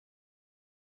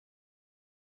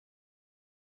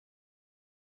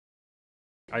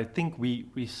I think we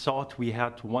thought we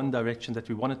had one direction that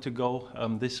we wanted to go.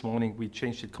 This morning we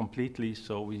changed it completely,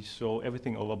 so we throw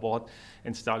everything overboard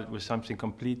and started with something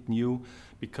complete new,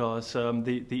 because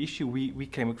the issue we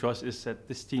came across is that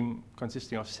this team,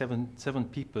 consisting of seven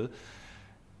people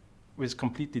with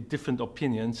completely different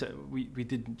opinions, we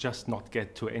did just not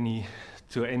get to any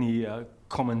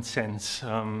common sense.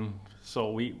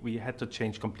 So we had to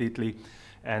change completely,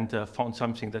 and found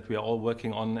something that we are all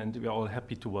working on and we are all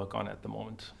happy to work on at the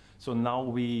moment. So now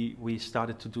we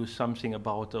started to do something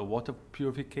about water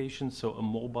purification, so a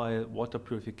mobile water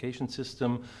purification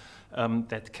system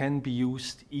that can be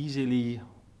used easily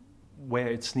where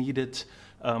it's needed,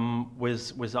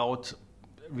 without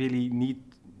really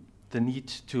the need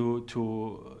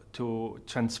to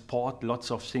transport lots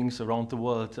of things around the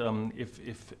world.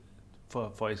 If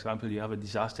for example, you have a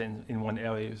disaster in one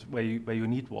area where you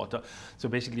need water. So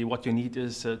basically what you need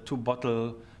is 2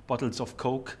 bottles of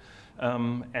Coke,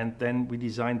 and then we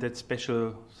designed that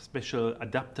special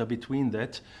adapter between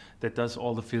that does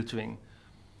all the filtering.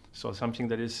 So something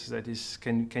that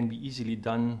can be easily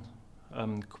done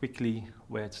quickly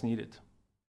where it's needed.